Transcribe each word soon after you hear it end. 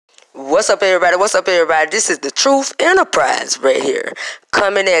What's up, everybody? What's up, everybody? This is the Truth Enterprise right here.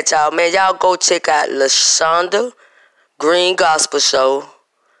 Coming at y'all, man. Y'all go check out LaShonda Green Gospel Show,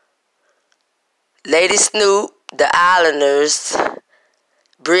 Lady Snoop, The Islanders,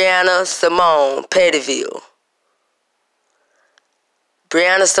 Brianna Simone, Pettyville.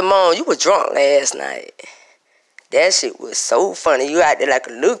 Brianna Simone, you were drunk last night. That shit was so funny. You acted like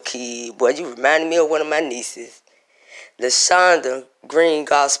a little kid. Boy, you reminded me of one of my nieces. LaShonda Green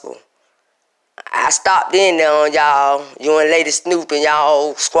Gospel. I stopped in there on y'all, you and Lady Snoop and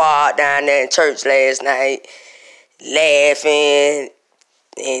y'all squad down there in church last night, laughing,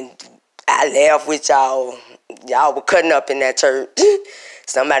 and I laughed with y'all. Y'all were cutting up in that church.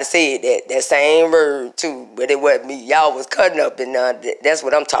 Somebody said that same word too, but it wasn't me. Y'all was cutting up in there. That's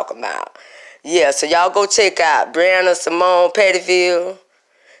what I'm talking about. Yeah, so y'all go check out Brianna Simone, Pettyville.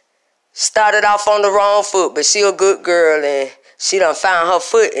 Started off on the wrong foot, but she a good girl, and she done found her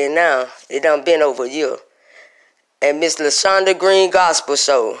footing now. It done been over a year. And Miss LaShonda Green Gospel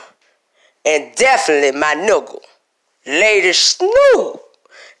Show. And definitely my nigga, Lady Snoop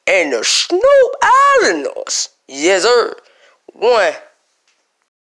and the Snoop Islanders. Yes, sir. One.